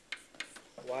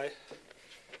 y.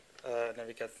 Then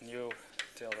we get nu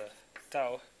tilde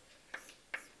tau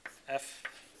f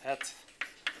hat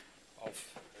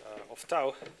of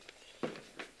tau.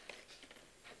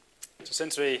 So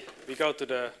since we go to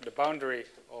the boundary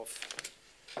of,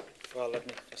 well, let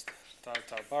me just tau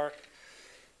bar,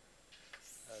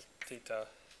 theta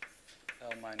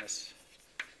L minus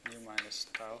mu minus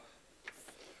tau.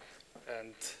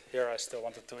 And here I still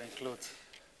wanted to include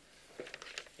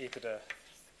e to the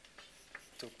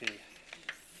 2p.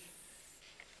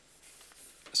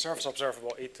 Surface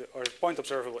observable e to, or point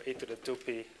observable e to the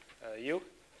 2p u.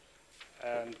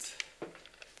 And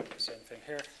same thing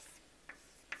here.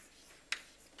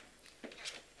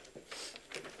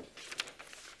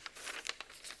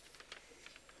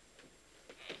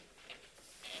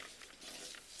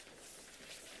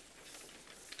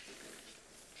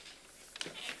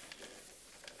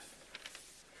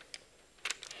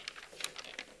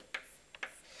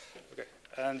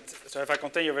 And so if I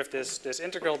continue with this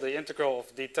integral, the integral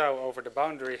of d tau over the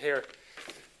boundary here,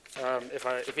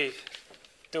 if we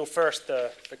do first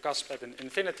the cusp at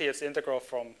infinity, it's the integral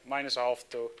from -1/2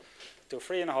 to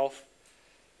 3.5.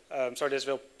 So this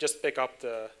will just pick up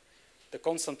the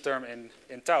constant term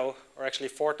in tau, or actually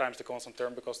 4 times the constant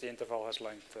term because the interval has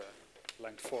length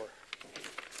 4.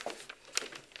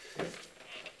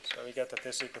 So we get that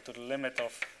this is equal to the limit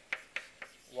of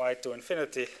y to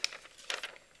infinity.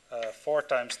 4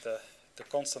 times the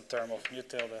constant term of mu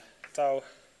tilde tau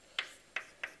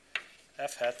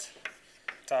f hat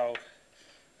tau,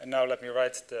 and now let me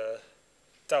write the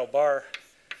tau bar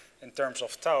in terms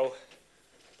of tau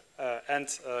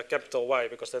and capital Y,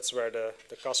 because that's where the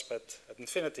cusp at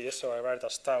infinity is. So I write it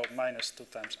as tau minus 2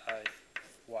 times I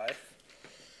y,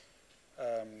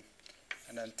 and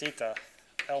then theta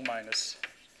L minus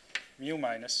mu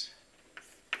minus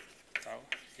tau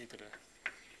e to the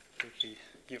 2p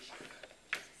u.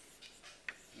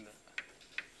 And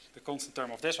the constant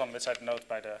term of this one, which I denote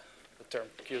by the term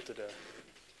q to the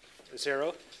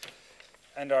 0.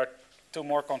 And there are 2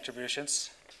 more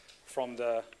contributions from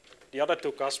the other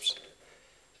 2 cusps,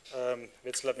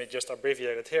 which let me just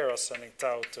abbreviate it here as sending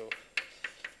tau to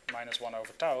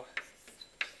 -1/tau.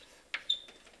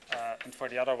 And for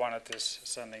the other one, it is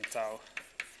sending tau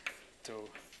to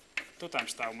 2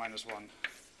 times tau -1/tau.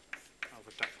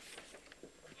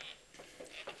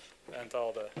 And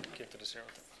all the q to the 0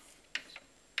 term.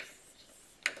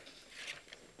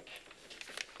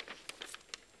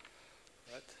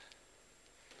 Right.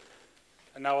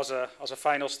 And now as a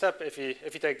final step, if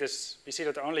you take this, we see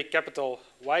that the only capital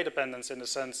Y dependence in the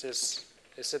sense is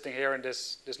sitting here in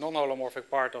this non-holomorphic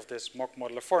part of this mock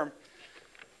modular form.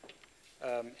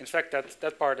 In fact,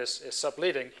 that part is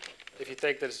subleading. If you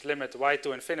take this limit Y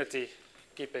to infinity,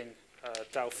 keeping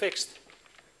tau fixed,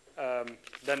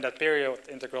 then that period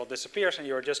integral disappears and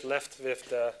you're just left with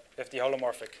the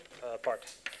holomorphic part.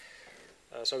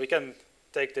 So we can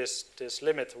take this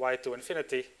limit Y to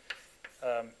infinity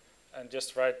and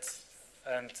just write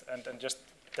and just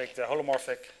take the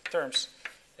holomorphic terms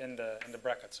in the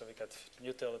bracket. So we get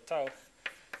mu tilde tau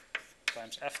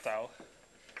times f tau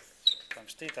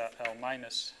times theta L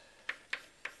minus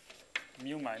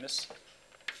mu minus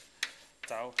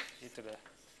tau e to the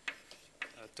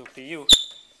 2pu.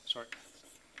 Sorry,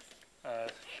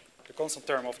 the constant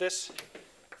term of this,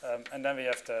 and then we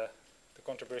have the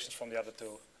contributions from the other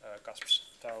 2 cusps,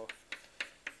 tau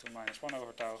to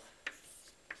 -1/tau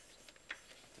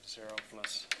to the 0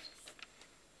 plus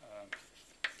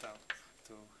tau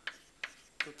to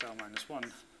 2 tau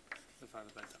 -1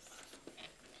 divided by tau.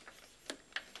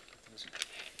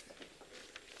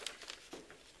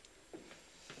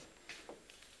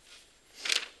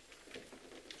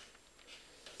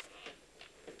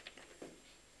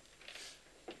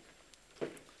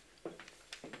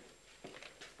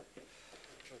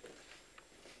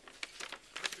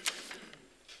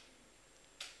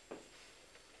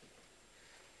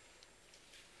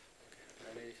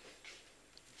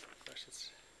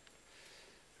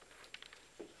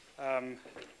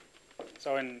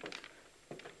 So in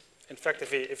fact,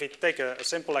 if we take a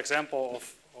simple example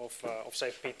of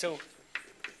say P2,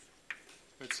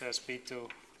 which says P2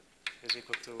 is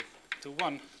equal to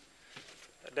 1,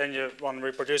 then one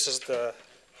reproduces the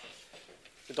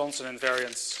Donaldson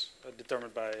invariance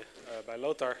determined by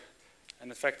Lothar, and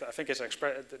in fact, I think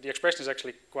the expression is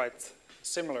actually quite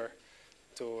similar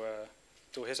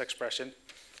to his expression.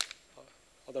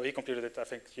 Although he computed it, I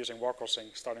think, using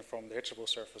Walk-Crossing, starting from the Hitchable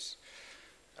surface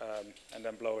and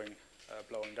then blowing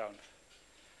down.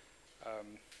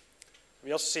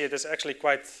 We also see it is actually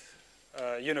quite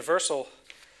universal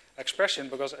expression,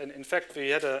 because in fact we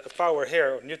had a power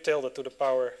here, nu tilde to the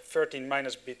power 13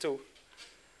 minus b2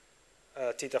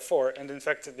 theta 4, and in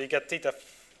fact we get theta.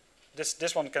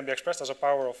 This one can be expressed as a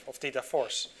power of theta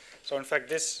 4s. So in fact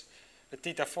the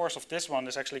theta 4s of this one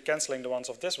is actually cancelling the ones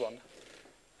of this one,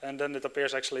 and then it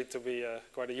appears actually to be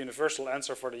quite a universal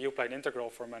answer for the U-plane integral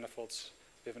for manifolds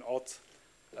with an odd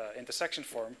intersection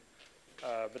form,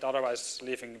 but otherwise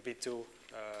leaving b2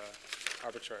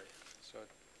 arbitrary. So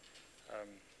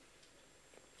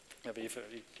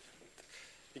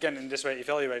you can in this way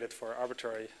evaluate it for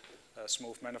arbitrary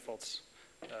smooth manifolds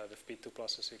with b2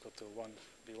 plus is equal to 1,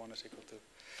 b1 is equal to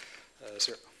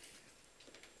 0.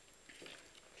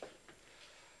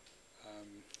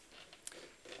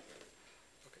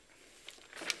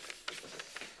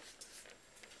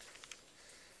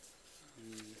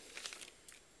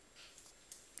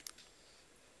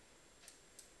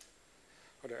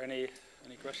 Are there any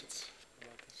questions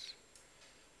about this?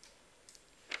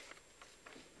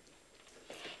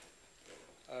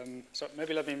 So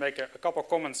maybe let me make a couple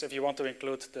comments if you want to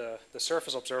include the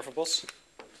surface observables.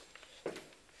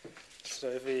 So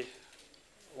if we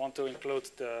want to include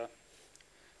the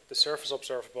surface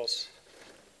observables,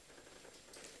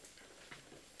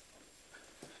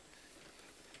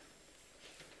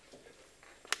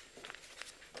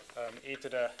 e to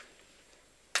the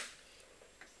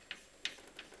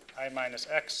I minus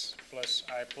x plus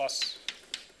I plus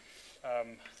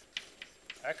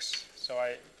x. So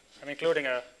I'm including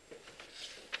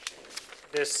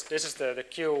this is the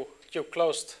Q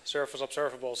closed surface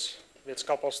observables, which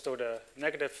couples to the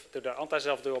negative, to the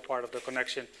anti-self-dual part of the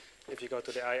connection if you go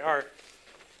to the IR.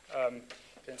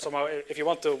 And somehow if you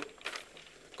want to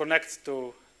connect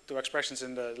to expressions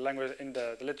in the language, in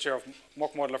the literature of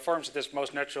mock modular forms, it is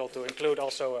most natural to include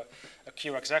also a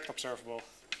Q exact observable.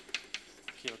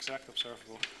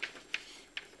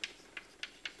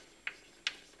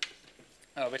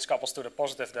 Which couples to the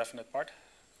positive definite part.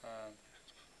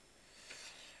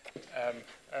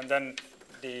 And then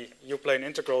the U-plane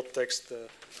integral takes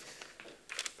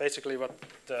basically what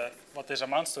this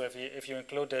amounts to if you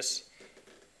include this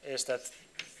is that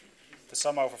the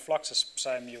sum over fluxes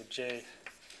psi mu j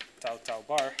tau tau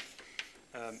bar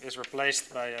is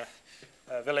replaced by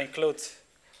will include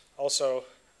also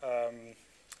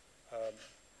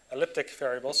elliptic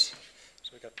variables.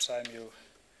 So we get psi mu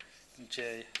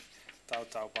j tau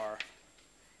tau bar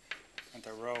and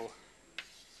the rho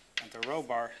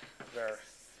bar, where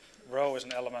rho is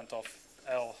an element of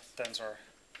L tensor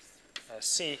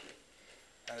C,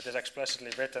 and it is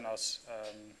explicitly written as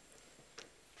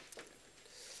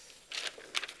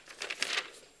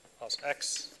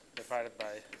x divided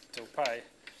by 2 pi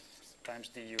times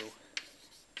du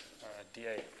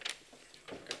dA.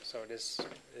 Okay, so this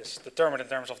is determined in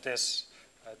terms of this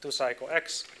 2-cycle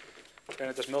x. Then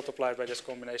it is multiplied by this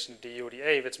combination du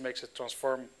dA, which makes it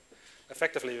transform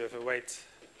effectively with a weight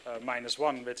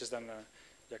 -1, which is then a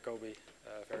Jacobi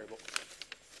variable.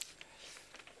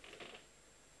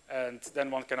 And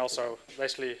then one can also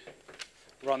basically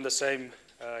run the same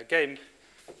game,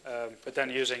 but then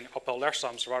using Appel-Lerch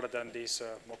sums rather than these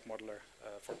mock modular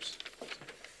forms.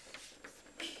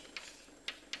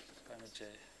 J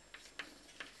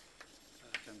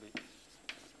can be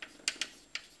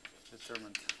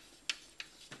determined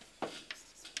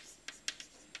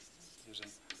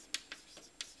using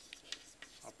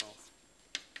Appel-Lerch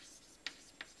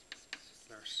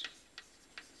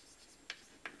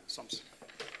sums.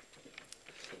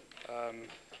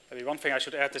 Maybe one thing I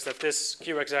should add is that this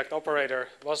Q-exact operator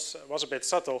was a bit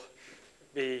subtle.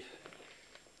 We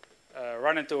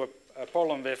run into a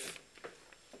problem with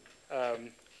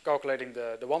calculating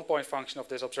the 1-point function of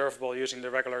this observable using the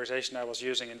regularization I was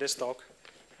using in this talk.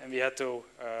 And we had to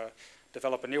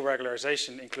develop a new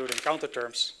regularization including counter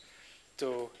terms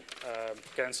to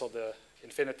cancel the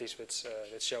infinities which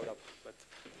showed up. But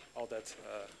all that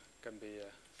can be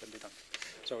done.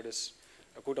 So it is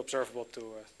a good observable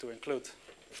to include,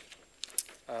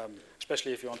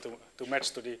 especially if you want to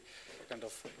match to the kind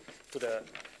of to the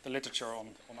literature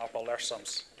on Appel-Lerch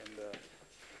sums in the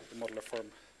modular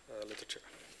form literature.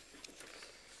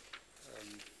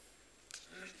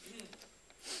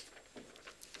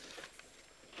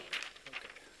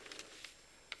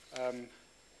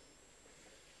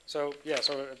 So we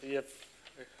have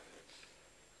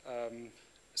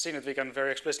seen that we can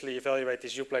very explicitly evaluate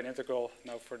this U-plane integral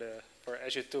now for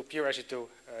SU2 pure SU2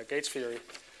 gauge theory,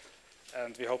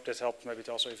 and we hope this helped maybe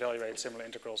to also evaluate similar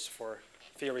integrals for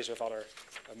theories with other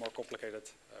more complicated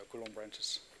Coulomb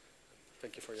branches.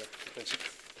 Thank you for your attention.